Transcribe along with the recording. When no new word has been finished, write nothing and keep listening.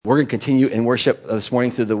We're going to continue in worship this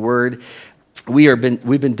morning through the Word. We've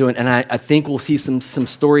been doing, and I think we'll see some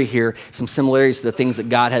story here, some similarities to the things that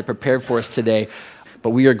God had prepared for us today. But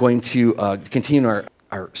we are going to continue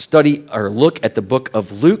our study, our look at the book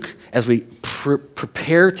of Luke as we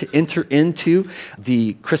prepare to enter into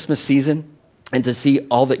the Christmas season and to see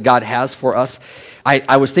all that God has for us.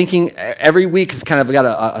 I was thinking every week has kind of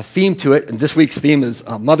got a theme to it, and this week's theme is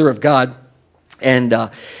Mother of God. And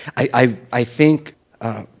I think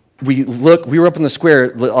we were up in the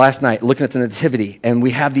square last night looking at the nativity, and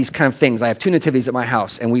we have these kind of things. I have 2 nativities at my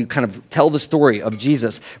house, and we kind of tell the story of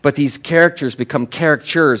Jesus, but these characters become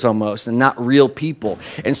caricatures almost and not real people.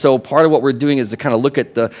 And so part of what we're doing is to kind of look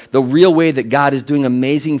at the real way that God is doing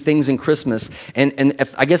amazing things in Christmas. And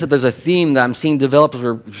I guess if there's a theme that I'm seeing develop as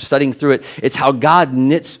we're studying through it, it's how God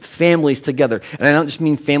knits families together. And I don't just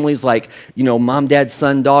mean families like, mom, dad,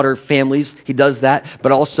 son, daughter families. He does that,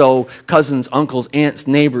 but also cousins, uncles, aunts,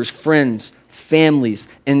 neighbors, friends, families.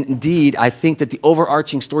 And indeed, I think that the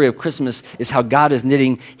overarching story of Christmas is how God is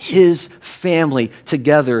knitting his family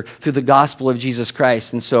together through the gospel of Jesus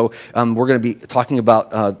Christ. And so we're going to be talking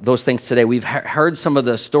about those things today. We've heard some of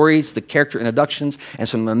the stories, the character introductions, and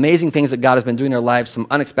some amazing things that God has been doing in our lives, some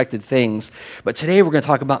unexpected things. But today we're going to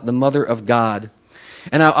talk about the Mother of God.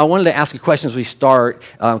 And I wanted to ask a question as we start,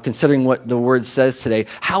 considering what the Word says today.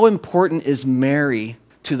 How important is Mary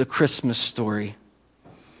to the Christmas story?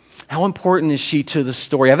 How important is she to the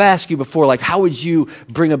story? I've asked you before, how would you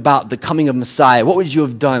bring about the coming of Messiah? What would you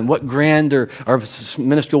have done? What grand or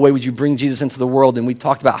minuscule way would you bring Jesus into the world? And we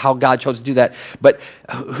talked about how God chose to do that. But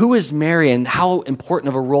who is Mary, and how important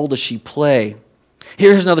of a role does she play?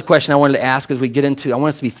 Here's another question I wanted to ask as we get into, I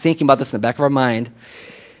want us to be thinking about this in the back of our mind.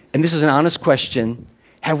 And this is an honest question.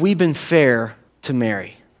 Have we been fair to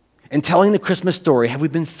Mary? In telling the Christmas story, have we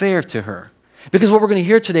been fair to her? Because what we're going to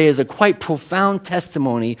hear today is a quite profound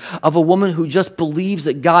testimony of a woman who just believes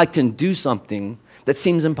that God can do something that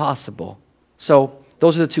seems impossible. So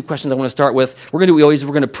those are the 2 questions I want to start with. We're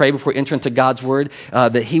going to pray before we enter into God's Word,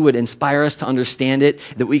 that he would inspire us to understand it,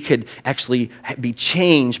 that we could actually be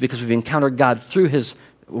changed because we've encountered God through his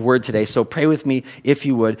Word today. So pray with me if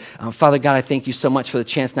you would. Father God, I thank you so much for the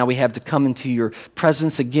chance now we have to come into your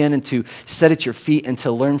presence again and to sit at your feet and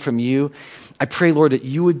to learn from you. I pray, Lord, that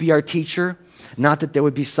you would be our teacher. Not that there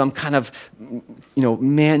would be some kind of,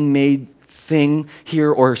 man-made thing here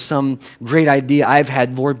or some great idea I've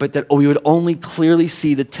had, Lord, but that we would only clearly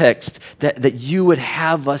see the text, that you would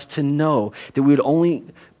have us to know, that we would only,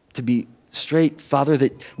 to be straight, Father,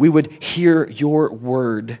 that we would hear your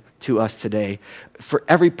word to us today. For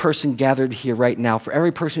every person gathered here right now, for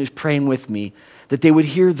every person who's praying with me, that they would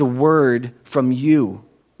hear the word from you,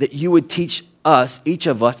 that you would teach us, each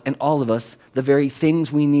of us, and all of us, the very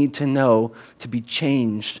things we need to know to be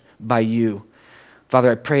changed by you.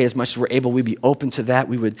 Father, I pray as much as we're able, we'd be open to that.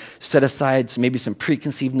 We would set aside maybe some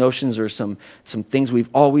preconceived notions or some things we've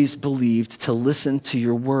always believed to listen to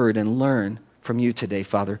your word and learn from you today,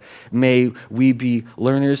 Father. May we be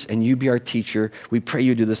learners and you be our teacher. We pray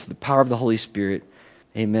you do this through the power of the Holy Spirit.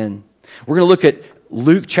 Amen. We're going to look at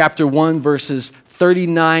Luke chapter 1, verses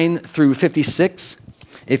 39 through 56.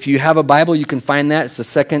 If you have a Bible, you can find that. It's the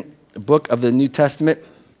second book of the New Testament,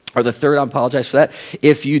 or the third. I apologize for that.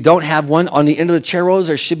 If you don't have one, on the end of the chair rows,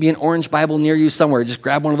 there should be an orange Bible near you somewhere. Just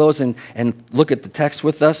grab one of those and look at the text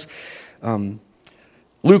with us. Luke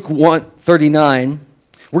 1:39.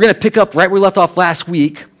 We're going to pick up right where we left off last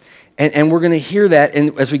week, and we're going to hear that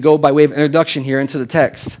as we go by way of introduction here into the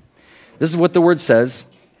text. This is what the word says.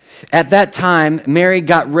 At that time, Mary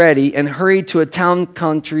got ready and hurried to a town in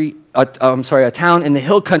the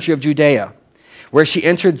hill country of Judea, where she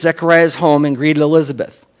entered Zechariah's home and greeted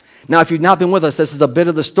Elizabeth. Now, if you've not been with us, this is a bit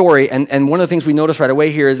of the story, and one of the things we notice right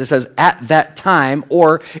away here is it says, at that time,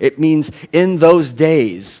 or it means in those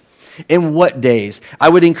days. In what days? I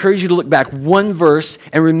would encourage you to look back one verse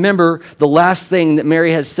and remember the last thing that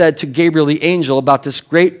Mary has said to Gabriel the angel about this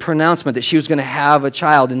great pronouncement that she was going to have a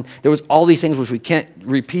child. And there was all these things which we can't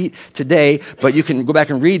repeat today, but you can go back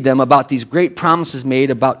and read them about these great promises made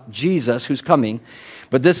about Jesus who's coming.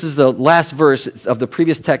 But this is the last verse of the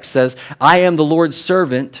previous text says, I am the Lord's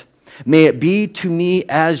servant. May it be to me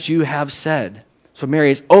as you have said. So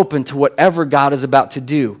Mary is open to whatever God is about to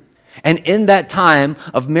do. And in that time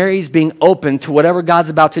of Mary's being open to whatever God's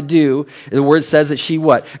about to do, the word says that she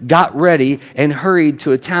what? Got ready and hurried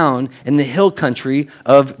to a town in the hill country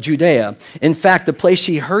of Judea. In fact, the place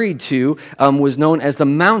she hurried to was known as the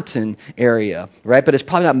mountain area, right? But it's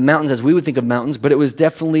probably not mountains as we would think of mountains, but it was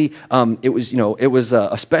definitely, it was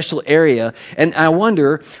a special area. And I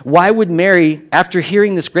wonder, why would Mary, after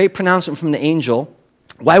hearing this great pronouncement from the angel,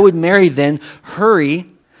 why would Mary then hurry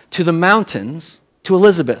to the mountains to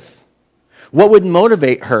Elizabeth? What would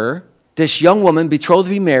motivate her, this young woman betrothed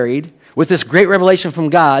to be married, with this great revelation from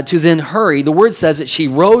God, to then hurry? The word says that she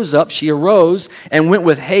arose, and went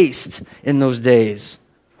with haste in those days.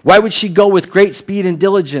 Why would she go with great speed and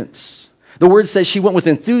diligence? The word says she went with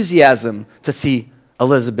enthusiasm to see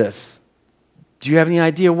Elizabeth. Do you have any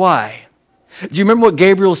idea why? Do you remember what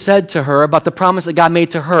Gabriel said to her about the promise that God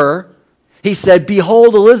made to her? He said,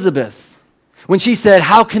 "Behold, Elizabeth." When she said,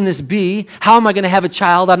 "How can this be? How am I going to have a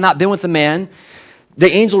child? I've not been with a man."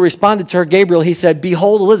 The angel responded to her, Gabriel. He said,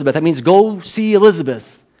 "Behold, Elizabeth." That means go see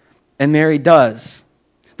Elizabeth. And Mary does.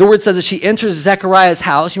 The word says that she enters Zechariah's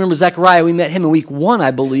house. You remember Zechariah, we met him in week 1, I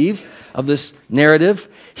believe, of this narrative.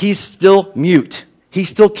 He's still mute. He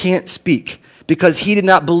still can't speak because he did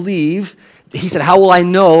not believe. He said, "How will I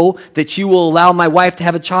know that you will allow my wife to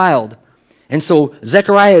have a child?" And so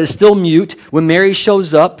Zechariah is still mute when Mary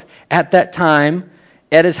shows up at that time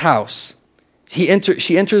at his house. She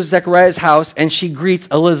enters Zechariah's house and she greets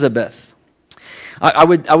Elizabeth. I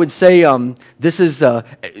would say this is,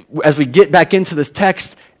 as we get back into this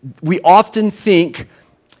text, we often think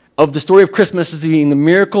of the story of Christmas as being the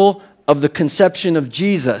miracle of the conception of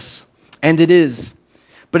Jesus, and it is.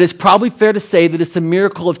 But it's probably fair to say that it's the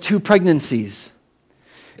miracle of 2 pregnancies.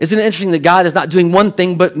 Isn't it interesting that God is not doing one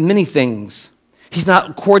thing but many things? He's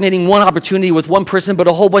not coordinating one opportunity with one person, but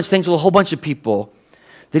a whole bunch of things with a whole bunch of people.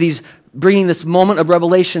 That he's bringing this moment of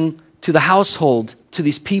revelation to the household, to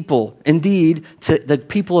these people, indeed, to the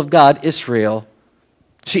people of God, Israel.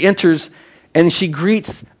 She enters and she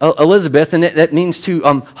greets Elizabeth, and that means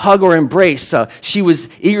to hug or embrace. She was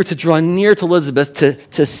eager to draw near to Elizabeth,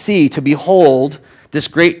 to see, to behold this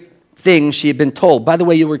great thing she had been told. By the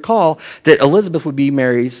way, you'll recall that Elizabeth would be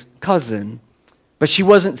Mary's cousin, but she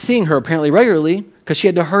wasn't seeing her apparently regularly because she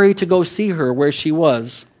had to hurry to go see her where she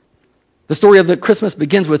was. The story of the Christmas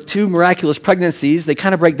begins with 2 miraculous pregnancies. They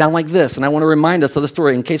kind of break down like this, and I want to remind us of the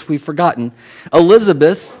story in case we've forgotten.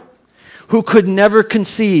 Elizabeth, who could never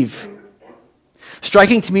conceive.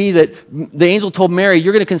 Striking to me that the angel told Mary,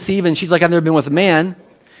 "You're going to conceive," and she's like, "I've never been with a man."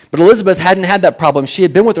 But Elizabeth hadn't had that problem. She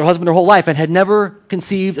had been with her husband her whole life and had never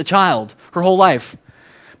conceived a child her whole life.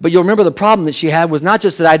 But you'll remember the problem that she had was not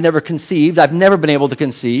just that I'd never conceived, I've never been able to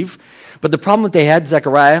conceive, but the problem that they had,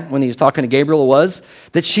 Zechariah, when he was talking to Gabriel, was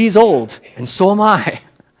that she's old, and so am I.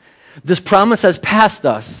 This promise has passed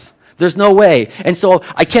us. There's no way. And so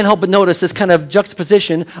I can't help but notice this kind of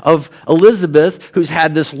juxtaposition of Elizabeth, who's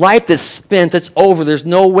had this life that's spent, that's over. There's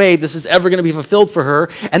no way this is ever going to be fulfilled for her.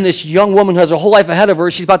 And this young woman who has her whole life ahead of her,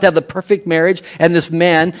 she's about to have the perfect marriage. And this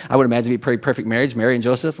man, I would imagine, it'd be a pretty perfect marriage, Mary and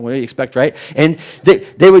Joseph, what do you expect, right? And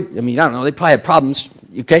they would, I don't know, they probably had problems,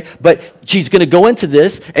 okay? But she's going to go into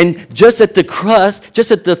this, and just at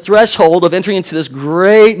the threshold of entering into this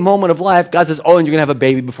great moment of life, God says, "Oh, and you're going to have a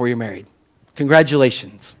baby before you're married.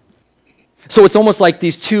 Congratulations." So it's almost like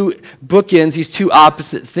these 2 bookends, these 2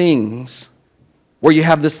 opposite things, where you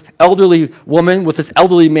have this elderly woman with this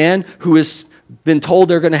elderly man who has been told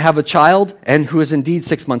they're going to have a child and who is indeed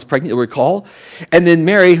 6 months pregnant, you'll recall, and then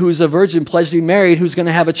Mary, who's a virgin, pledged to be married, who's going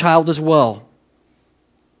to have a child as well.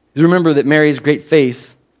 You remember that Mary's great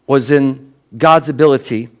faith was in God's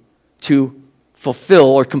ability to fulfill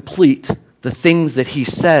or complete the things that he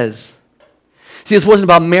says. See, this wasn't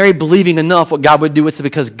about Mary believing enough what God would do. It's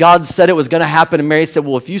because God said it was going to happen, and Mary said,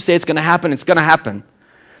 "Well, if you say it's going to happen, it's going to happen."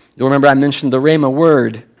 You'll remember I mentioned the Rhema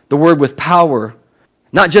word, the word with power,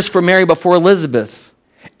 not just for Mary, but for Elizabeth.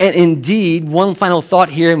 And indeed, one final thought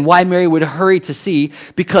here, and why Mary would hurry to see,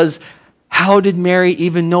 because how did Mary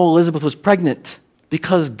even know Elizabeth was pregnant?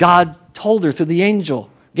 Because God told her through the angel,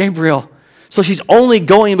 Gabriel. So she's only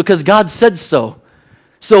going because God said so.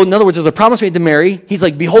 So in other words, there's a promise made to Mary. He's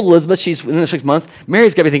like, "Behold, Elizabeth, she's in the 6th month."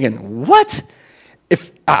 Mary's got to be thinking, "What?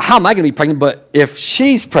 How am I going to be pregnant? But if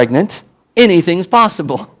she's pregnant, anything's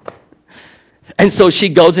possible." And so she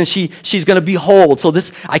goes and she's going to behold. So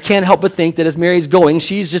this, I can't help but think that as Mary's going,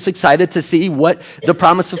 she's just excited to see what the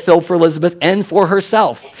promise fulfilled for Elizabeth and for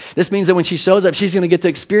herself. This means that when she shows up, she's going to get to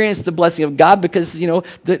experience the blessing of God because,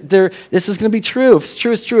 this is going to be true. If it's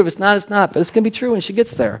true, it's true. If it's not, it's not. But it's going to be true when she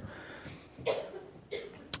gets there.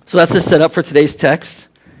 So that's the setup for today's text.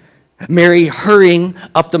 Mary hurrying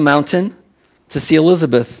up the mountain to see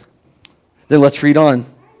Elizabeth. Then let's read on.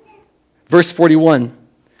 Verse 41.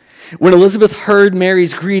 When Elizabeth heard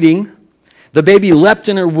Mary's greeting, the baby leapt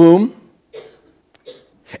in her womb,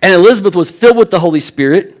 and Elizabeth was filled with the Holy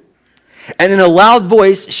Spirit, and in a loud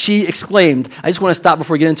voice she exclaimed. I just want to stop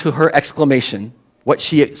before we get into her exclamation, what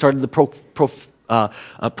she started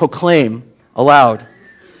to proclaim aloud.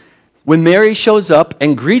 When Mary shows up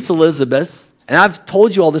and greets Elizabeth, and I've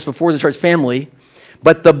told you all this before as a church family,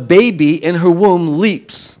 but the baby in her womb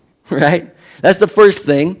leaps, right? That's the first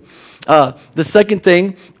thing. The second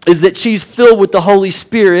thing is that she's filled with the Holy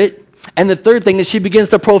Spirit. And the third thing is she begins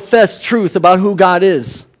to profess truth about who God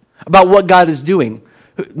is, about what God is doing.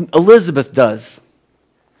 Elizabeth does.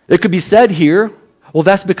 It could be said here, well,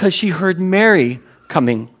 that's because she heard Mary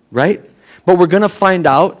coming, right? But we're going to find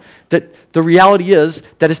out that the reality is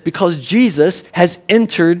that it's because Jesus has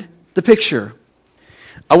entered the picture.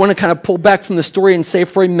 I want to kind of pull back from the story and say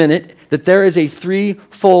for a minute that there is a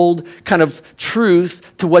threefold kind of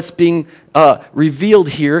truth to what's being revealed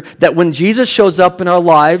here, that when Jesus shows up in our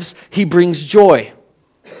lives, he brings joy.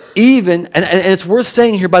 Even, and it's worth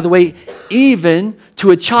saying here, by the way, even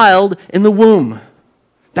to a child in the womb.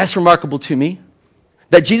 That's remarkable to me.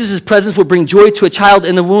 That Jesus' presence will bring joy to a child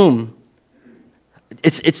in the womb.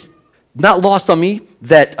 It's not lost on me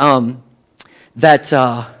that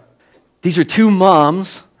these are two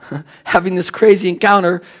moms having this crazy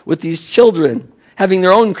encounter with these children, having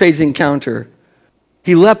their own crazy encounter.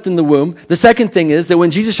 He leapt in the womb. The second thing is that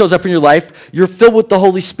when Jesus shows up in your life, you're filled with the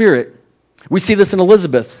Holy Spirit. We see this in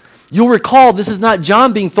Elizabeth. You'll recall this is not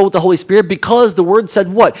John being filled with the Holy Spirit because the word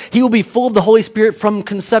said what? He will be full of the Holy Spirit from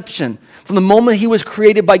conception. From the moment he was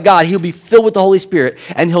created by God, he'll be filled with the Holy Spirit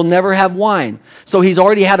and he'll never have wine. So he's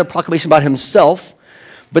already had a proclamation about himself.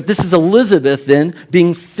 But this is Elizabeth then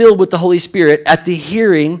being filled with the Holy Spirit at the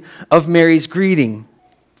hearing of Mary's greeting.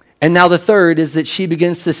 And now the third is that she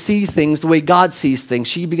begins to see things the way God sees things.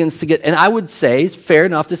 She begins to get, and I would say, it's fair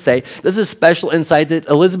enough to say, this is a special insight that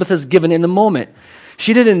Elizabeth has given in the moment.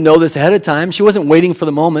 She didn't know this ahead of time. She wasn't waiting for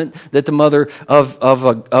the moment that the mother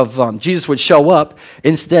of Jesus would show up.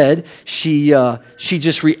 Instead, she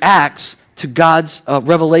just reacts to God's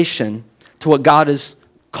revelation, to what God is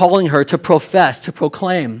calling her to profess, to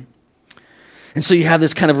proclaim. And so you have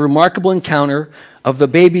this kind of remarkable encounter of the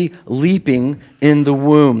baby leaping in the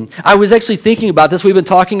womb. I was actually thinking about this. We've been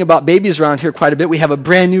talking about babies around here quite a bit. We have a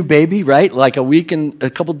brand new baby, right? Like a week and a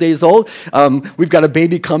couple days old. We've got a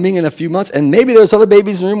baby coming in a few months. And maybe there's other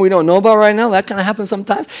babies in the room we don't know about right now. That kind of happens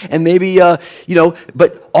sometimes. And maybe,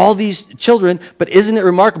 but all these children, but isn't it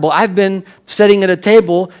remarkable? I've been sitting at a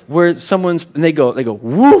table where and they go,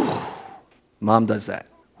 woo. Mom does that.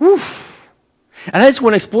 Woo. And I just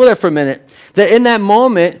want to explore that for a minute. That in that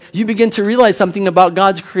moment, you begin to realize something about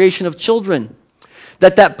God's creation of children.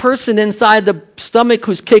 That person inside the stomach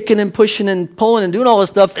who's kicking and pushing and pulling and doing all this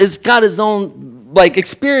stuff has got his own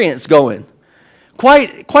experience going.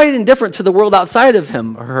 Quite indifferent to the world outside of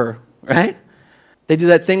him or her, right? They do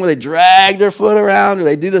that thing where they drag their foot around or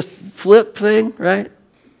they do this flip thing, right?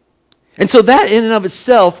 And so that in and of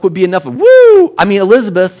itself would be enough of, woo! I mean,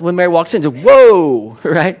 Elizabeth, when Mary walks in, says, whoa,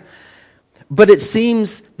 right? But it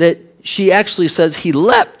seems that she actually says he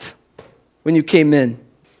leapt when you came in.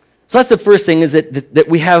 So that's the first thing, is that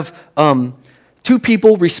we have two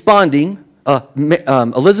people responding,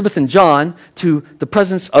 Elizabeth and John, to the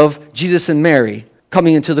presence of Jesus and Mary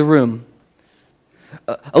coming into the room.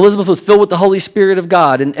 Elizabeth was filled with the Holy Spirit of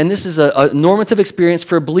God, and this is a normative experience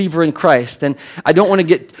for a believer in Christ. And I don't want to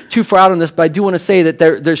get too far out on this, but I do want to say that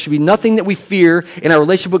there should be nothing that we fear in our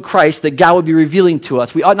relationship with Christ that God would be revealing to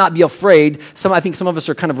us. We ought not be afraid. I think some of us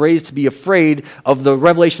are kind of raised to be afraid of the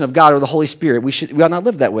revelation of God or the Holy Spirit. We ought not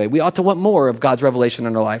live that way. We ought to want more of God's revelation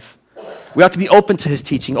in our life. We ought to be open to his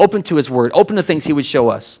teaching, open to his word, open to things he would show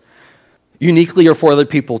us. Uniquely or for other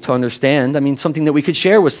people to understand. I mean, something that we could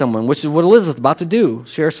share with someone, which is what Elizabeth is about to do,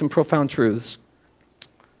 share some profound truths.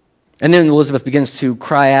 And then Elizabeth begins to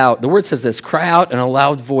cry out. The word says this, cry out in a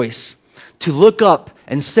loud voice, to look up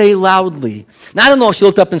and say loudly. Now, I don't know if she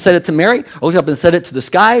looked up and said it to Mary, or looked up and said it to the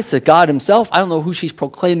skies, to God himself. I don't know who she's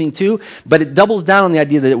proclaiming to, but it doubles down on the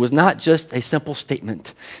idea that it was not just a simple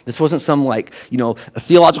statement. This wasn't some a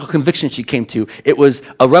theological conviction she came to. It was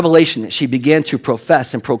a revelation that she began to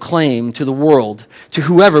profess and proclaim to the world, to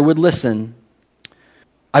whoever would listen.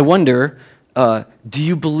 I wonder, do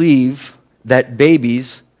you believe that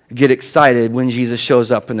babies get excited when Jesus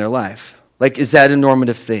shows up in their life? Is that a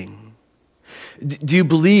normative thing? Do you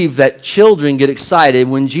believe that children get excited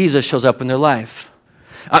when Jesus shows up in their life?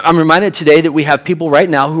 I'm reminded today that we have people right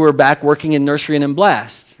now who are back working in nursery and in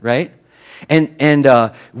Blast, right? And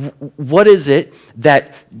what is it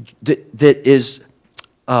that is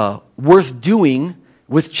worth doing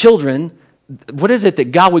with children? What is it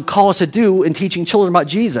that God would call us to do in teaching children about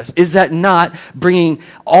Jesus? Is that not bringing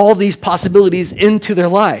all these possibilities into their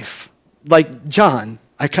life? Like John,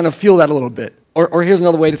 I kind of feel that a little bit. Or here's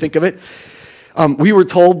another way to think of it. We were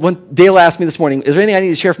told, Dale asked me this morning, is there anything I need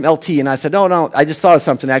to share from LT? And I said, no, I just thought of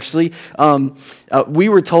something actually. We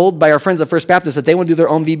were told by our friends at First Baptist that they want to do their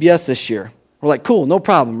own VBS this year. We're like, cool, no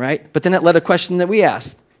problem, right? But then it led a question that we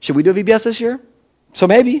asked. Should we do a VBS this year? So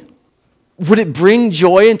maybe. Would it bring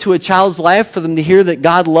joy into a child's life for them to hear that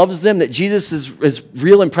God loves them, that Jesus is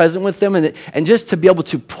real and present with them, and just to be able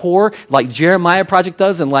to pour like Jeremiah Project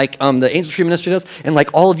does and like the Angel Tree Ministry does and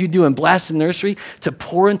like all of you do in Blast Nursery, to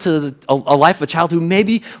pour into a life of a child who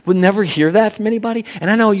maybe would never hear that from anybody? And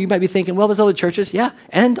I know you might be thinking, well, there's other churches. Yeah,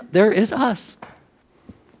 and there is us.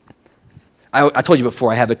 I told you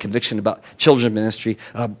before, I have a conviction about children's ministry.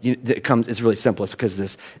 It's really simple. It's because of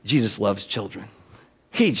this. Jesus loves children.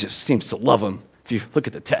 He just seems to love them. If you look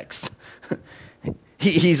at the text,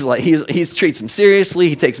 he treats them seriously.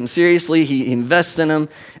 He takes them seriously. He invests in them,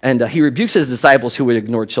 and he rebukes his disciples who would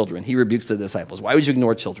ignore children. He rebukes the disciples. Why would you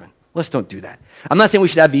ignore children? Let's don't do that. I'm not saying we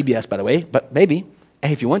should have VBS, by the way, but maybe.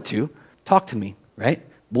 Hey, if you want to, talk to me. Right?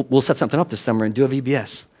 We'll set something up this summer and do a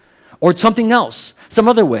VBS, or something else, some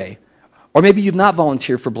other way. Or maybe you've not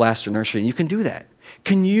volunteered for Blaster Nursery, and you can do that.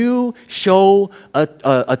 Can you show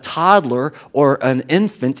a toddler or an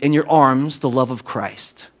infant in your arms the love of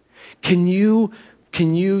Christ? Can you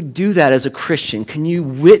do that as a Christian? Can you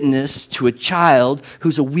witness to a child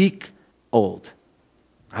who's a week old?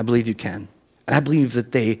 I believe you can. And I believe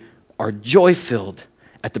that they are joy-filled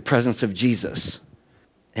at the presence of Jesus.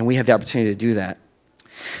 And we have the opportunity to do that.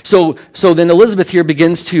 So then Elizabeth here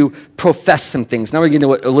begins to profess some things. Now we're getting to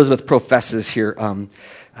what Elizabeth professes here.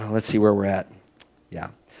 Let's see where we're at. Yeah.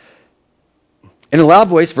 In a loud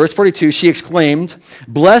voice, verse 42, she exclaimed,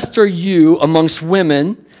 "Blessed are you among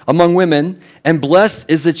women, and blessed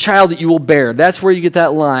is the child that you will bear." That's where you get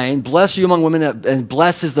that line. Blessed are you among women, and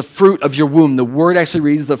blessed is the fruit of your womb. The word actually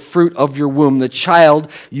reads the fruit of your womb, the child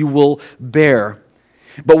you will bear.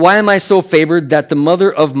 "But why am I so favored that the mother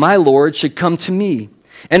of my Lord should come to me?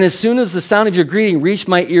 And as soon as the sound of your greeting reached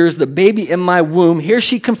my ears, the baby in my womb," here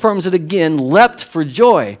she confirms it again, "leapt for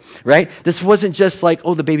joy," right? This wasn't just like,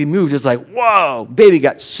 oh, the baby moved. It was like, whoa, baby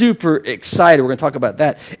got super excited. We're going to talk about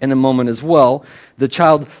that in a moment as well. The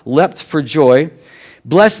child leapt for joy.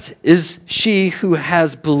 "Blessed is she who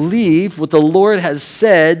has believed what the Lord has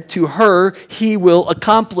said to her he will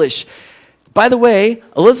accomplish." By the way,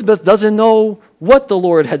 Elizabeth doesn't know what the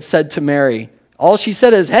Lord had said to Mary. All she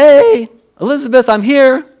said is, "Hey, Elizabeth, I'm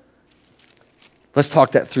here." Let's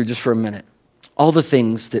talk that through just for a minute. All the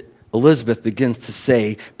things that Elizabeth begins to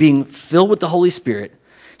say, being filled with the Holy Spirit,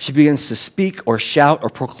 she begins to speak or shout or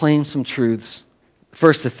proclaim some truths.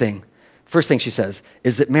 First thing she says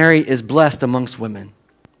is that Mary is blessed amongst women.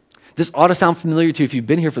 This ought to sound familiar to you if you've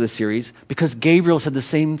been here for the series, because Gabriel said the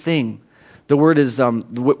same thing. The word is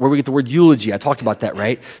where we get the word eulogy. I talked about that,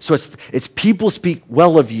 right? So it's people speak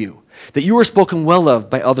well of you, that you are spoken well of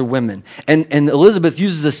by other women. And Elizabeth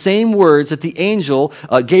uses the same words that the angel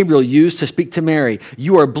Gabriel used to speak to Mary.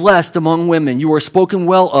 You are blessed among women. You are spoken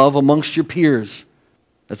well of amongst your peers.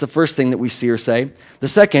 That's the first thing that we see her say. The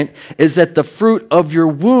second is that the fruit of your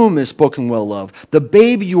womb is spoken well of. The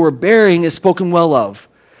baby you are bearing is spoken well of.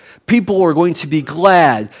 People are going to be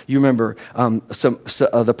glad. You remember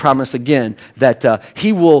the promise again that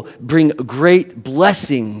he will bring great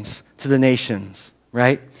blessings to the nations,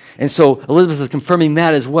 right? And so Elizabeth is confirming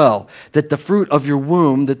that as well, that the fruit of your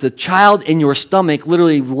womb, that the child in your stomach,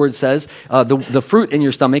 literally the word says, the fruit in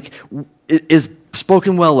your stomach is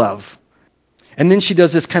spoken well of. And then she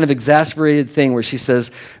does this kind of exasperated thing where she says,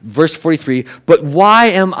 verse 43, "But why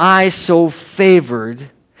am I so favored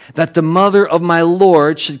that the mother of my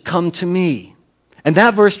Lord should come to me?" And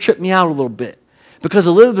that verse tripped me out a little bit, because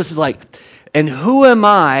Elizabeth is like, "And who am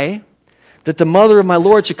I that the mother of my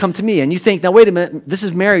Lord should come to me?" And you think, now wait a minute, this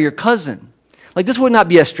is Mary, your cousin. Like, this would not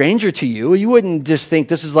be a stranger to you. You wouldn't just think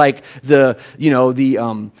this is like the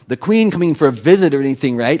queen coming for a visit or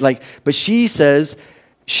anything, right? But she says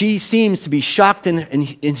she seems to be shocked in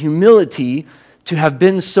humility to have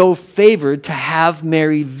been so favored to have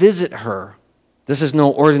Mary visit her. This is no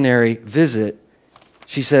ordinary visit.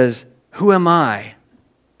 She says, "Who am I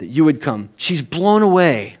that you would come?" She's blown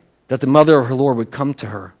away that the mother of her Lord would come to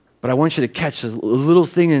her. But I want you to catch a little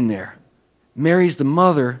thing in there. Mary's the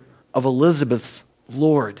mother of Elizabeth's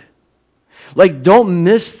Lord. Like, don't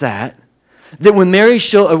miss that. That when Mary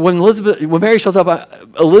shows up,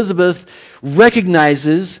 Elizabeth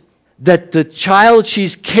recognizes that the child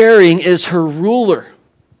she's carrying is her ruler.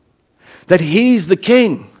 That he's the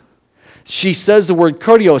king. She says the word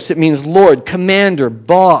kurios. It means Lord, commander,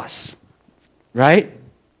 boss. Right?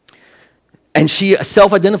 And she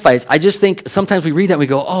self-identifies. I just think sometimes we read that and we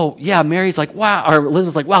go, oh, yeah, Mary's like, wow. Or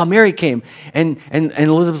Elizabeth's like, wow, Mary came. And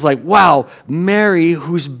Elizabeth's like, wow, Mary,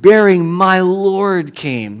 who's bearing my Lord,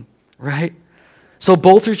 came. Right? So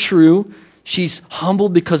both are true. She's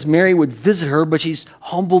humbled because Mary would visit her, but she's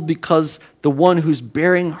humbled because the one who's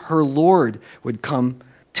bearing her Lord would come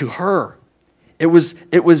to her. It was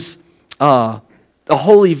a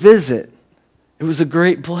holy visit. It was a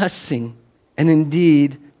great blessing. And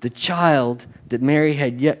indeed, the child that Mary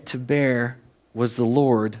had yet to bear was the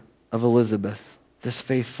Lord of Elizabeth, this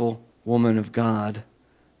faithful woman of God.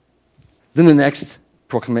 Then the next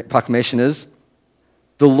proclamation is,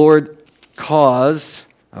 the Lord caused,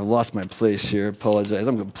 I've lost my place here, apologize.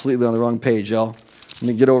 I'm completely on the wrong page, y'all. Let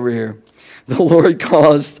me get over here. The Lord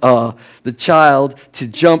caused the child to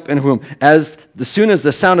jump in her womb. As soon as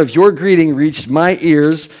the sound of your greeting reached my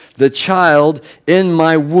ears, the child in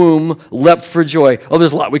my womb leapt for joy. Oh,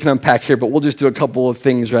 there's a lot we can unpack here, but we'll just do a couple of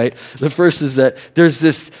things, right? The first is that there's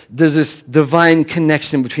this divine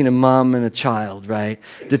connection between a mom and a child, right?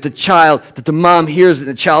 That the mom hears it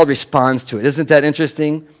and the child responds to it. Isn't that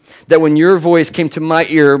interesting? That when your voice came to my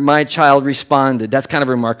ear, my child responded. That's kind of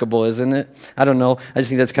remarkable, isn't it? I don't know. I just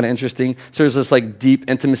think that's kind of interesting. So there's this like deep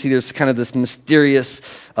intimacy. There's kind of this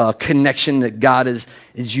mysterious connection that God is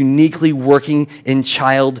uniquely working in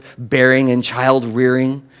childbearing and child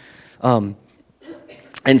rearing. And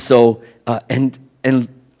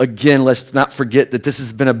again, let's not forget that this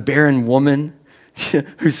has been a barren woman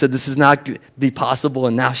who said this is not going to be possible.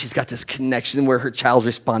 And now she's got this connection where her child's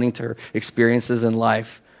responding to her experiences in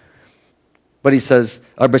life. But she says,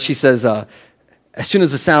 as soon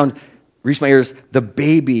as the sound reached my ears, the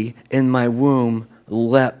baby in my womb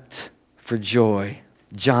leapt for joy.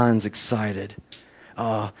 John's excited.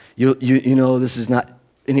 You know, this is not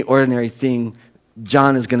any ordinary thing.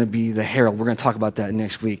 John is going to be the herald. We're going to talk about that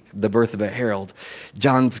next week, the birth of a herald.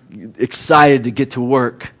 John's excited to get to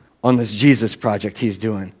work on this Jesus project he's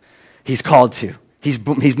doing. He's called to. He's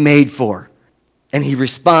made for. And he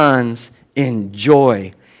responds in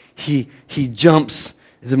joy. He jumps,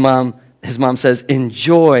 his mom says, in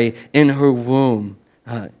joy in her womb.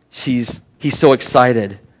 He's so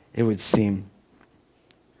excited, it would seem.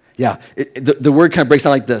 Yeah, the word kind of breaks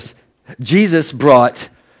down like this. Jesus brought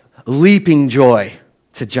leaping joy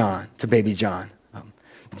to baby John.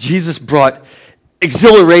 Jesus brought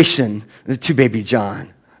exhilaration to baby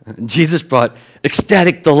John. Jesus brought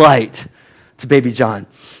ecstatic delight to baby John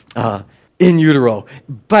in utero.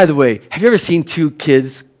 By the way, have you ever seen two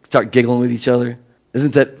kids start giggling with each other?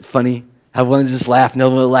 Isn't that funny? How one just laugh,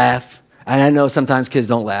 another one will laugh. And I know sometimes kids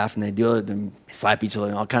don't laugh and they do it and slap each other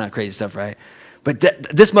and all kind of crazy stuff, right? But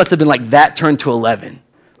this must have been like that turned to 11.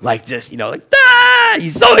 Like just, like, ah,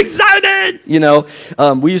 he's so excited,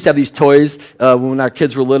 We used to have these toys when our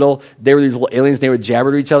kids were little. They were these little aliens. They would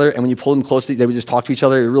jabber to each other. And when you pulled them closely, they would just talk to each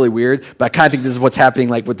other. It was really weird. But I kind of think this is what's happening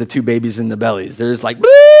like with the two babies in the bellies. They're just like, woo,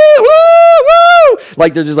 woo, woo.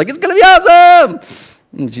 Like they're just like, it's going to be awesome.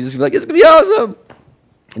 And Jesus would be like, it's going to be awesome.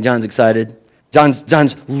 And John's excited.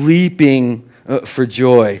 John's leaping for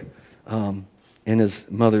joy in his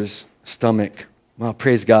mother's stomach. Wow,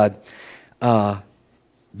 praise God.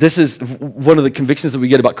 This is one of the convictions that we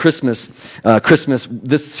get about Christmas.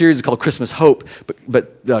 This series is called Christmas Hope,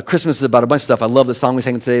 but Christmas is about a bunch of stuff. I love the song we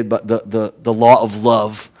sang today about the law of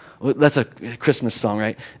love. That's a Christmas song,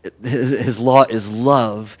 right? His law is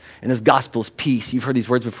love, and his gospel is peace. You've heard these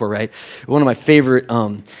words before, right? One of my favorite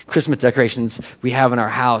Christmas decorations we have in our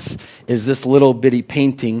house is this little bitty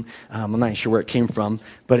painting. I'm not sure where it came from,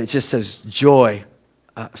 but it just says joy,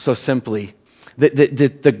 so simply. That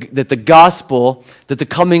the gospel, that the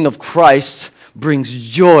coming of Christ brings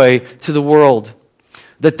joy to the world.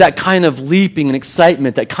 That kind of leaping and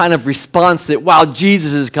excitement, that kind of response that, wow,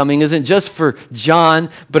 Jesus is coming, isn't just for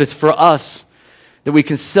John, but it's for us. That we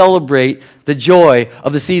can celebrate the joy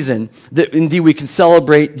of the season. That indeed we can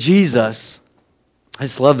celebrate Jesus. I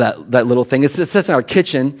just love that little thing. It sits in our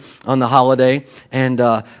kitchen on the holiday, and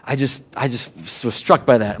I just was struck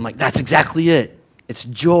by that. I'm like, that's exactly it. It's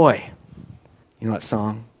joy. You know that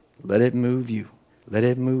song? Let it move you. Let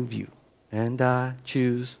it move you. And I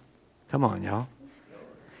choose. Come on, y'all.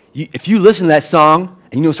 If you listen to that song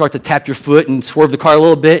and you start to tap your foot and swerve the car a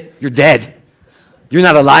little bit, you're dead. You're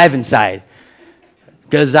not alive inside.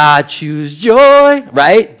 Because I choose joy,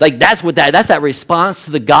 right? Like that's that response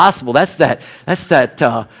to the gospel. That's that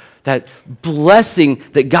blessing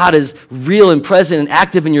that God is real and present and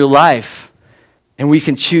active in your life. And we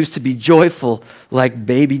can choose to be joyful like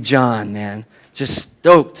baby John, man. Just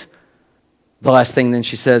stoked. The last thing then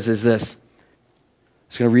she says is this. I'm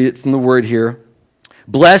just going to read it from the word here.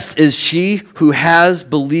 Blessed is she who has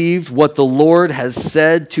believed what the Lord has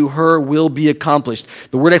said to her will be accomplished.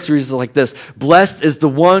 The word actually reads like this. Blessed is the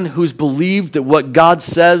one who's believed that what God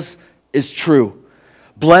says is true.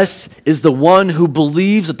 Blessed is the one who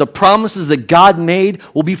believes that the promises that God made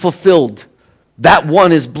will be fulfilled. That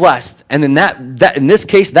one is blessed. And then that in this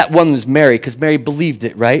case, that one was Mary, because Mary believed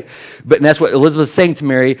it, right? And that's what Elizabeth is saying to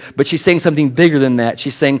Mary, but she's saying something bigger than that.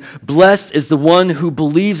 She's saying, blessed is the one who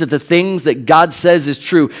believes that the things that God says is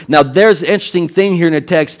true. Now, there's an interesting thing here in the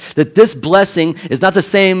text, that this blessing is not the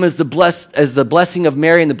same as the blessing of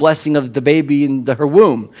Mary and the blessing of the baby in her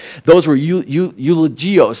womb. Those were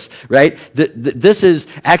eulogios, right? This is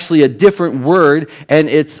actually a different word, and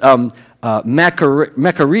it's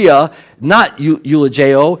Makaria, not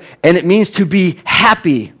eulogio, and it means to be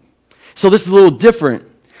happy. So this is a little different.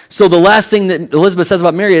 So the last thing that Elizabeth says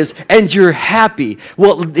about Mary is, and you're happy.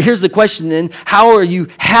 Well, here's the question then. How are you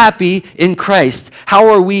happy in Christ? How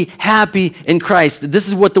are we happy in Christ? This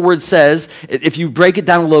is what the word says. If you break it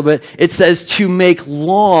down a little bit, it says to make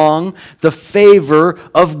long the favor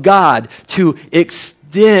of God, to extend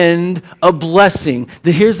a blessing.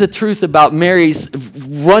 Here's the truth about Mary's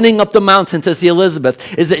running up the mountain to see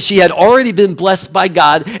Elizabeth, is that she had already been blessed by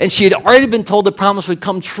God, and she had already been told the promise would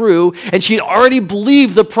come true, and she had already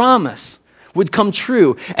believed the promise would come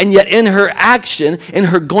true. And yet in her action, in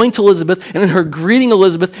her going to Elizabeth, and in her greeting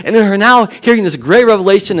Elizabeth, and in her now hearing this great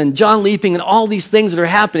revelation and John leaping and all these things that are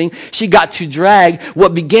happening, she got to drag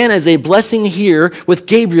what began as a blessing here with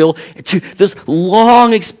Gabriel to this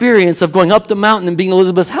long experience of going up the mountain and being in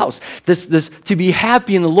Elizabeth's house. This to be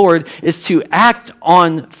happy in the Lord is to act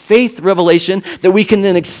on faith revelation that we can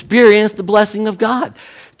then experience the blessing of God.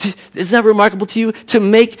 Isn't that remarkable to you? To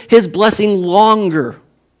make his blessing longer.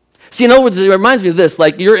 See, in other words, it reminds me of this,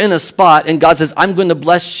 like you're in a spot and God says, I'm going to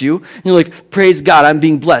bless you. And you're like, praise God, I'm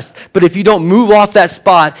being blessed. But if you don't move off that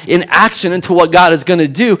spot in action into what God is going to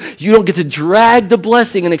do, you don't get to drag the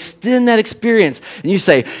blessing and extend that experience. And you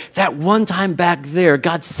say, that one time back there,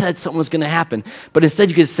 God said something was going to happen. But instead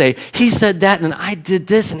you get to say, he said that and I did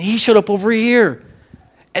this and he showed up over here.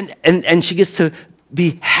 And she gets to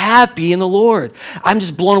be happy in the Lord. I'm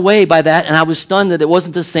just blown away by that, and I was stunned that it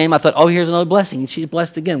wasn't the same. I thought, oh, here's another blessing, and she's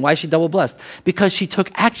blessed again. Why is she double blessed? Because she took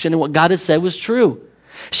action, and what God has said was true.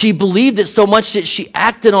 She believed it so much that she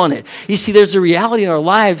acted on it. You see, there's a reality in our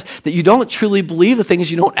lives that you don't truly believe the things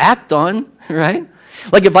you don't act on, right?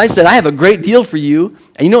 Like if I said, I have a great deal for you,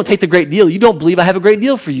 and you don't take the great deal, you don't believe I have a great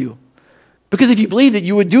deal for you. Because if you believed it,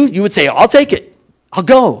 you would say, I'll take it. I'll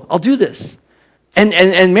go. I'll do this.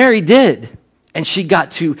 And Mary did. And she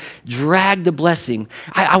got to drag the blessing.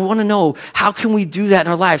 I want to know, how can we do that in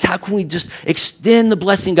our lives? How can we just extend the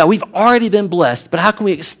blessing of God? We've already been blessed, but how can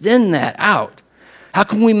we extend that out? How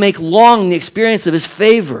can we make long the experience of his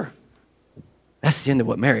favor? That's the end of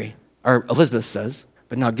what Mary, or Elizabeth says.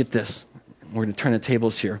 But now get this. We're going to turn the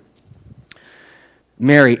tables here.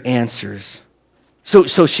 Mary answers. So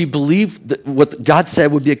she believed that what God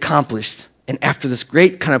said would be accomplished. And after this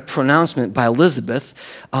great kind of pronouncement by Elizabeth,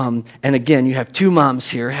 and again, you have two moms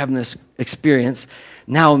here having this experience.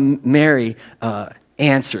 Now Mary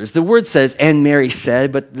answers. The word says, and Mary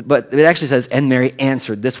said, but it actually says, and Mary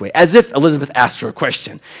answered this way, as if Elizabeth asked her a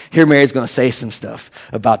question. Here Mary's going to say some stuff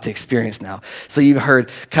about the experience now. So you've heard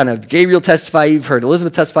kind of Gabriel testify, you've heard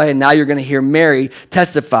Elizabeth testify, and now you're going to hear Mary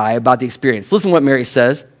testify about the experience. Listen to what Mary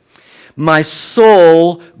says. My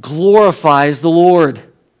soul glorifies the Lord,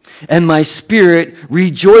 and my spirit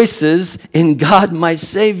rejoices in God my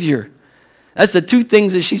Savior. That's the two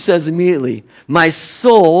things that she says immediately. My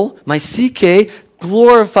soul, my psyche,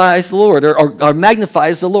 glorifies the Lord, or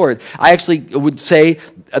magnifies the Lord. I actually would say,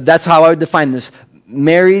 that's how I would define this.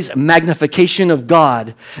 Mary's magnification of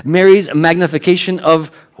God. Mary's magnification of,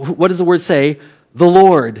 what does the word say? The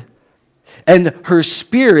Lord. And her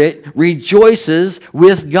spirit rejoices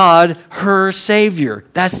with God, her Savior.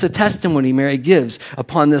 That's the testimony Mary gives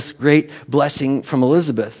upon this great blessing from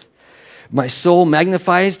Elizabeth. My soul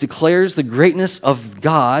magnifies, declares the greatness of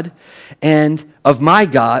God and of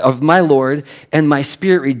my Lord, and my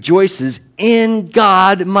spirit rejoices in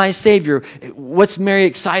God, my Savior. What's Mary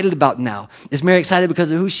excited about now? Is Mary excited because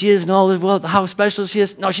of who she is and all, well, how special she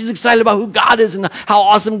is? No, she's excited about who God is and how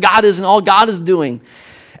awesome God is and all God is doing.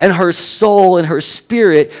 And her soul and her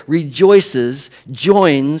spirit rejoices,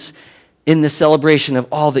 joins in the celebration of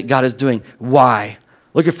all that God is doing. Why?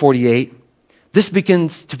 Look at 48. This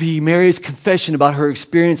begins to be Mary's confession about her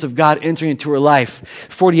experience of God entering into her life.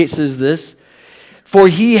 48 says this, for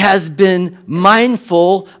he has been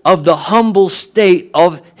mindful of the humble state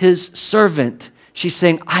of his servant. She's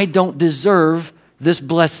saying, I don't deserve this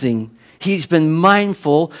blessing. He's been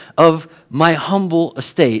mindful of my humble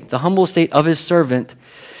estate, the humble estate of his servant.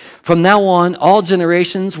 From now on, all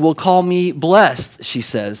generations will call me blessed, she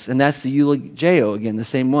says. And that's the eulogio, again, the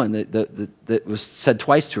same one that was said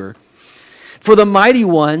twice to her. For the mighty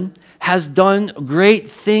one has done great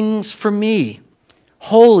things for me.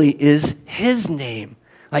 Holy is his name.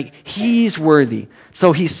 Like, he's worthy.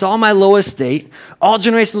 So he saw my low estate. All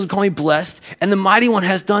generations will call me blessed. And the mighty one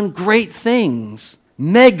has done great things.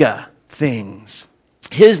 Mega things.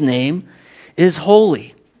 His name is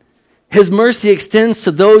holy. His mercy extends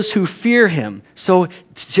to those who fear him. So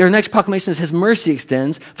our next proclamation is his mercy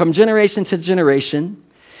extends from generation to generation.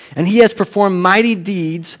 And he has performed mighty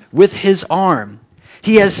deeds with his arm.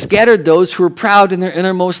 He has scattered those who are proud in their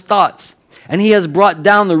innermost thoughts. And he has brought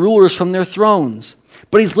down the rulers from their thrones.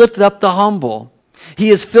 But he's lifted up the humble. He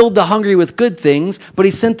has filled the hungry with good things, but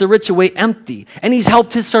he sent the rich away empty. And he's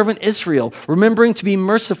helped his servant Israel, remembering to be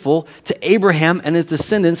merciful to Abraham and his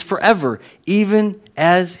descendants forever, even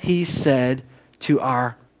as he said to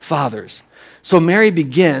our fathers. So Mary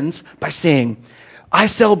begins by saying, I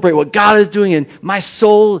celebrate what God is doing, and my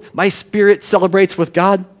soul, my spirit celebrates with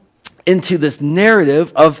God, into this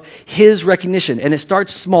narrative of his recognition. And it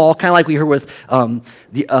starts small, kind of like we heard with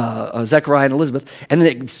Zechariah and Elizabeth, and then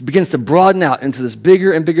it begins to broaden out into this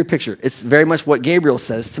bigger and bigger picture. It's very much what Gabriel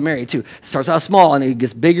says to Mary, too. It starts out small, and it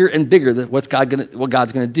gets bigger and bigger, what God's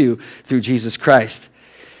going to do through Jesus Christ.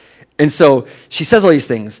 And so she says all these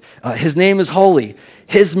things. His name is holy.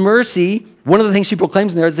 His mercy, one of the things she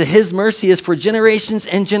proclaims in there is that his mercy is for generations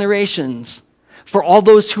and generations, for all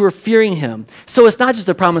those who are fearing him. So it's not just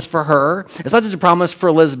a promise for her. It's not just a promise for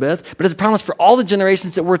Elizabeth, but it's a promise for all the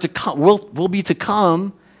generations that will be to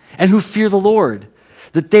come and who fear the Lord,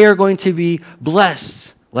 that they are going to be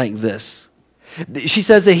blessed like this. She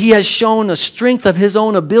says that he has shown the strength of his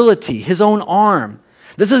own ability, his own arm.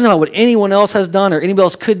 This isn't about what anyone else has done or anybody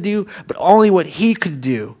else could do, but only what he could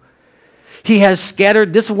do. He has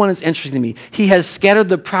scattered, this one is interesting to me, he has scattered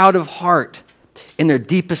the proud of heart in their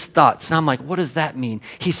deepest thoughts. And I'm like, what does that mean?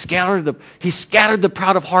 He scattered the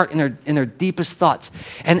proud of heart in their deepest thoughts.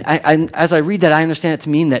 And as I read that, I understand it to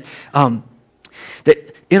mean that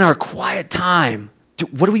that in our quiet time,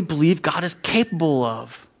 what do we believe God is capable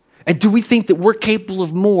of? And do we think that we're capable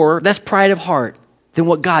of more, that's pride of heart, than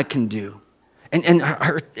what God can do? And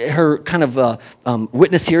her kind of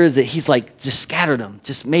witness here is that he's like just scattered them,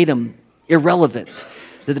 just made them irrelevant.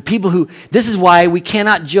 That the people who, this is why we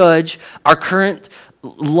cannot judge our current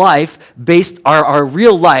life based our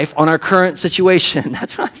real life on our current situation.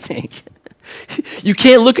 That's what I think. You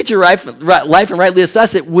can't look at your life and rightly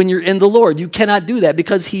assess it when you're in the Lord. You cannot do that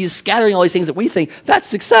because he's scattering all these things that we think, that's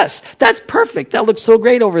success, that's perfect, that looks so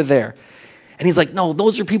great over there. And he's like, no,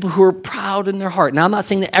 those are people who are proud in their heart. Now, I'm not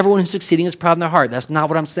saying that everyone who's succeeding is proud in their heart. That's not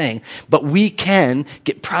what I'm saying. But we can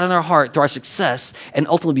get proud in our heart through our success and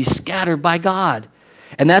ultimately be scattered by God.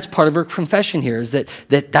 And that's part of her confession here, is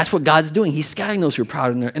that's what God's doing. He's scattering those who are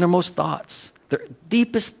proud in their innermost thoughts, their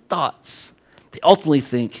deepest thoughts. They ultimately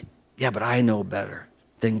think, yeah, but I know better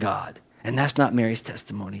than God. And that's not Mary's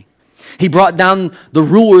testimony. He brought down the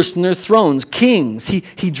rulers from their thrones, kings.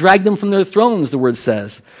 He dragged them from their thrones, the word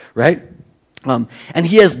says, right? And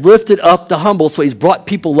he has lifted up the humble, so he's brought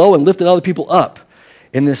people low and lifted other people up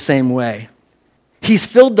in this same way. He's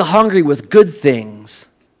filled the hungry with good things,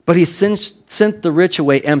 but he sent the rich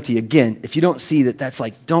away empty. Again, if you don't see that, that's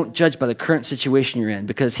like, don't judge by the current situation you're in,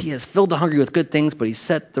 because he has filled the hungry with good things, but he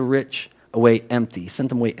sent the rich away empty. He sent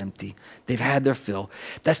them away empty. They've had their fill.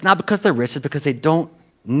 That's not because they're rich, it's because they don't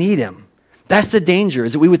need him. That's the danger,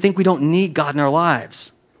 is that we would think we don't need God in our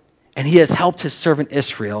lives. And he has helped his servant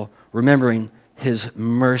Israel, remembering his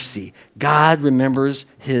mercy. God remembers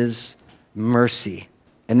his mercy.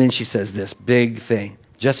 And then she says this big thing,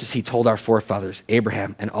 just as he told our forefathers,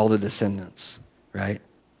 Abraham and all the descendants, right?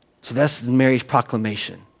 So that's Mary's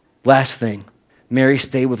proclamation. Last thing, Mary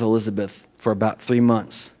stayed with Elizabeth for about 3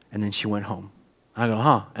 months, and then she went home. I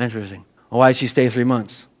go, interesting. Well, why did she stay 3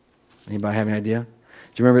 months? Anybody have any idea?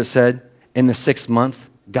 Do you remember it said, in the 6th month,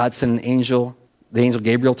 God sent the angel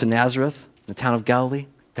Gabriel to Nazareth, the town of Galilee.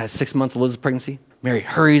 That 6-month Elizabeth pregnancy. Mary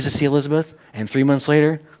hurries to see Elizabeth, and 3 months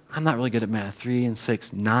later, I'm not really good at math, 3 and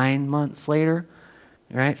 6, 9 months later,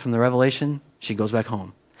 right, from the Revelation, she goes back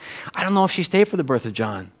home. I don't know if she stayed for the birth of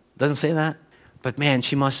John. Doesn't say that. But man,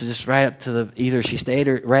 she must have just either she stayed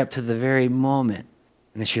or right up to the very moment,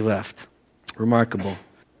 and then she left. Remarkable.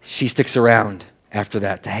 She sticks around after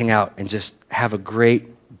that to hang out and just have a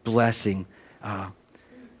great blessing.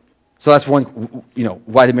 So that's one,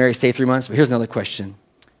 why did Mary stay 3 months? But here's another question.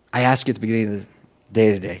 I asked you at the beginning of the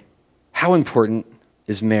day today, how important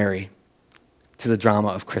is Mary to the drama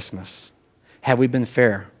of Christmas? Have we been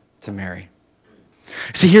fair to Mary?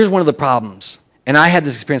 See, here's one of the problems. And I had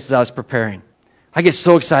this experience as I was preparing. I get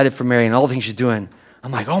so excited for Mary and all the things she's doing.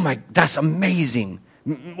 I'm like, oh my, that's amazing.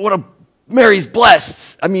 Mary's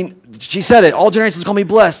blessed. I mean, she said it. All generations call me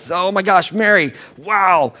blessed. Oh my gosh, Mary,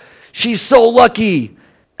 wow. She's so lucky.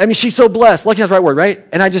 I mean, she's so blessed. Lucky is the right word, right?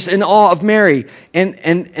 And I just in awe of Mary. And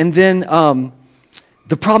then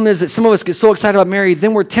the problem is that some of us get so excited about Mary,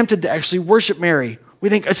 then we're tempted to actually worship Mary. We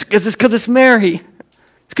think it's because it's Mary. It's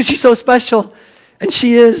because she's so special. And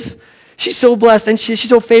she is. She's so blessed, and she's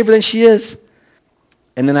so favored, and she is.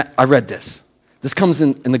 And then I read this. This comes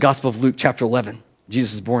in the Gospel of Luke, chapter 11.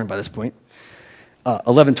 Jesus is born by this point.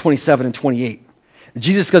 11, 27, and 28.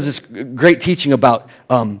 Jesus does this great teaching about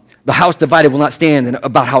the house divided will not stand, and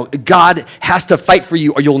about how God has to fight for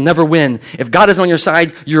you or you'll never win. If God is on your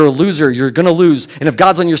side, you're a loser. You're going to lose. And if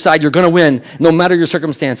God's on your side, you're going to win, no matter your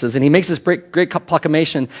circumstances. And he makes this great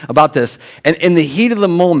proclamation about this. And in the heat of the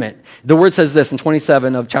moment, the word says this in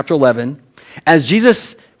 27 of chapter 11, as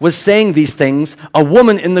Jesus was saying these things, a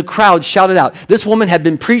woman in the crowd shouted out. This woman had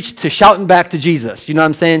been preached to shouting back to Jesus. You know what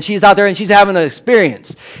I'm saying? She's out there and she's having an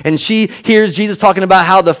experience. And she hears Jesus talking about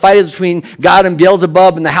how the fight is between God and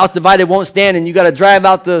Beelzebub, and the house divided won't stand, and you got to drive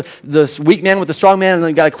out the weak man with the strong man, and then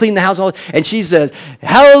you got to clean the house. And she says,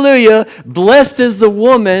 hallelujah, blessed is the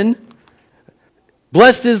woman,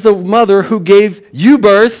 blessed is the mother who gave you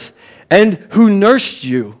birth and who nursed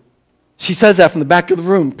you. She says that from the back of the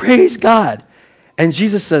room. Praise God. And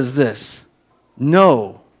Jesus says this,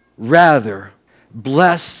 no, rather,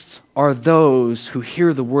 blessed are those who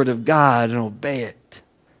hear the word of God and obey it.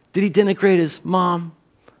 Did he denigrate his mom?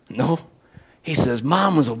 No. He says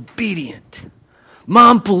mom was obedient.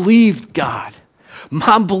 Mom believed God.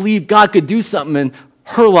 Mom believed God could do something in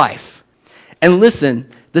her life. And listen,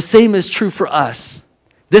 the same is true for us.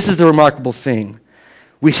 This is the remarkable thing.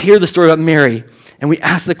 We hear the story about Mary, and we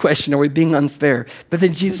ask the question, are we being unfair? But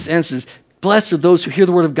then Jesus answers, blessed are those who hear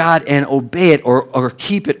the word of God and obey it or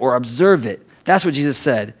keep it or observe it. That's what Jesus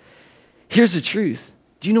said. Here's the truth.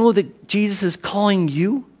 Do you know that Jesus is calling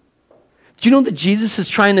you? Do you know that Jesus is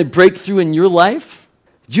trying to break through in your life?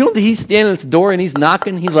 Do you know that he's standing at the door and he's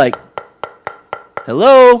knocking? He's like,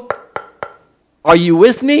 hello? Are you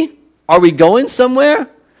with me? Are we going somewhere?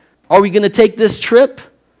 Are we going to take this trip?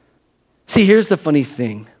 See, here's the funny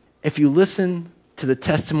thing. If you listen to the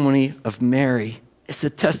testimony of Mary, it's the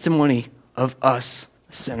testimony of us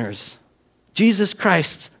sinners. Jesus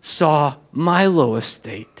Christ saw my low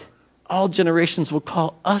estate. All generations will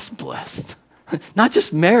call us blessed. Not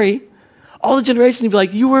just Mary. All the generations will be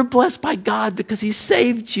like, you were blessed by God because he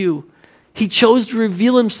saved you. He chose to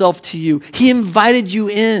reveal himself to you. He invited you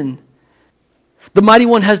in. The Mighty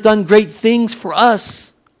One has done great things for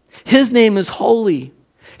us. His name is holy.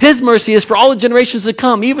 His mercy is for all the generations to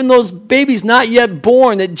come, even those babies not yet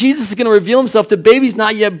born, that Jesus is going to reveal himself to babies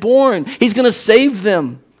not yet born. He's going to save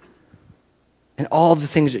them. And all the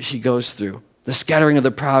things that she goes through, the scattering of the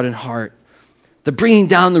proud in heart, the bringing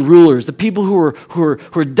down the rulers, the people who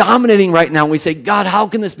are dominating right now. And we say, God, how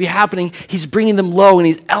can this be happening? He's bringing them low, and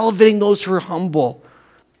he's elevating those who are humble.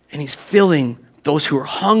 And he's filling those who are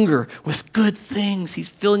hunger with good things. He's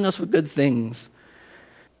filling us with good things.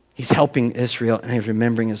 He's helping Israel, and he's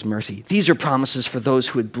remembering his mercy. These are promises for those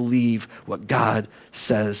who would believe what God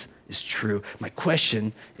says is true. My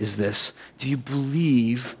question is this. Do you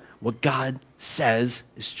believe what God says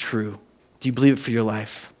is true? Do you believe it for your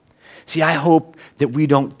life? See, I hope that we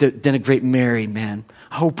don't denigrate Mary, man.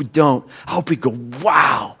 I hope we don't. I hope we go,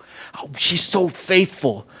 wow, she's so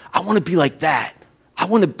faithful. I want to be like that. I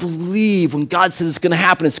want to believe when God says it's going to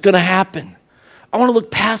happen, it's going to happen. I want to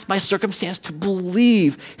look past my circumstance to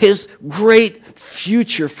believe his great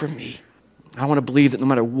future for me. I want to believe that no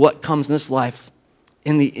matter what comes in this life,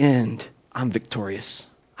 in the end, I'm victorious.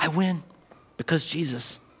 I win because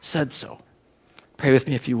Jesus said so. Pray with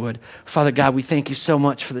me if you would. Father God, we thank you so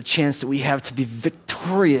much for the chance that we have to be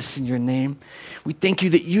victorious in your name. We thank you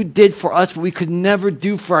that you did for us what we could never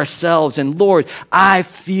do for ourselves. And Lord, I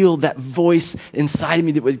feel that voice inside of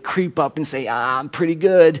me that would creep up and say, I'm pretty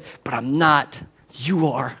good, but I'm not. You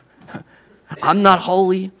are. I'm not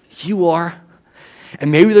holy. You are.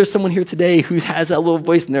 And maybe there's someone here today who has that little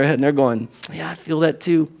voice in their head and they're going, yeah, I feel that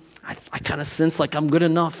too. I kind of sense like I'm good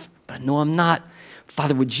enough, but I know I'm not.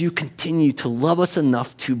 Father, would you continue to love us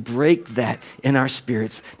enough to break that in our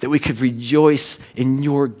spirits, that we could rejoice in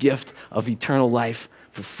your gift of eternal life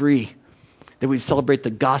for free, that we'd celebrate the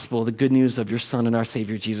gospel, the good news of your Son and our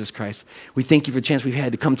Savior, Jesus Christ. We thank you for the chance we've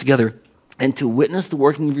had to come together and to witness the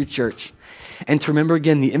working of your church, and to remember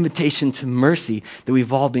again the invitation to mercy that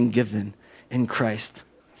we've all been given in Christ.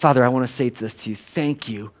 Father, I want to say this to you. Thank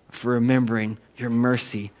you for remembering your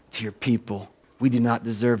mercy to your people. We do not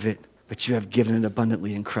deserve it, but you have given it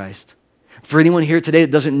abundantly in Christ. For anyone here today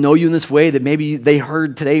that doesn't know you in this way, that maybe they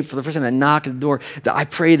heard today for the first time that knock at the door, that I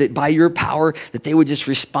pray that by your power that they would just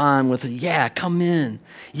respond with, yeah, come in.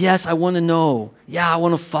 Yes, I want to know. Yeah, I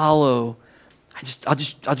want to follow. I'll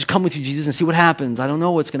just come with you, Jesus, and see what happens. I don't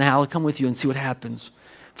know what's going to happen. I'll come with you and see what happens.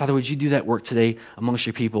 Father, would you do that work today amongst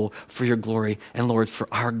your people for your glory and, Lord, for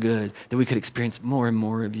our good, that we could experience more and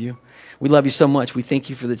more of you. We love you so much. We thank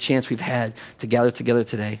you for the chance we've had to gather together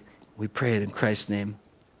today. We pray it in Christ's name.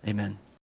 Amen.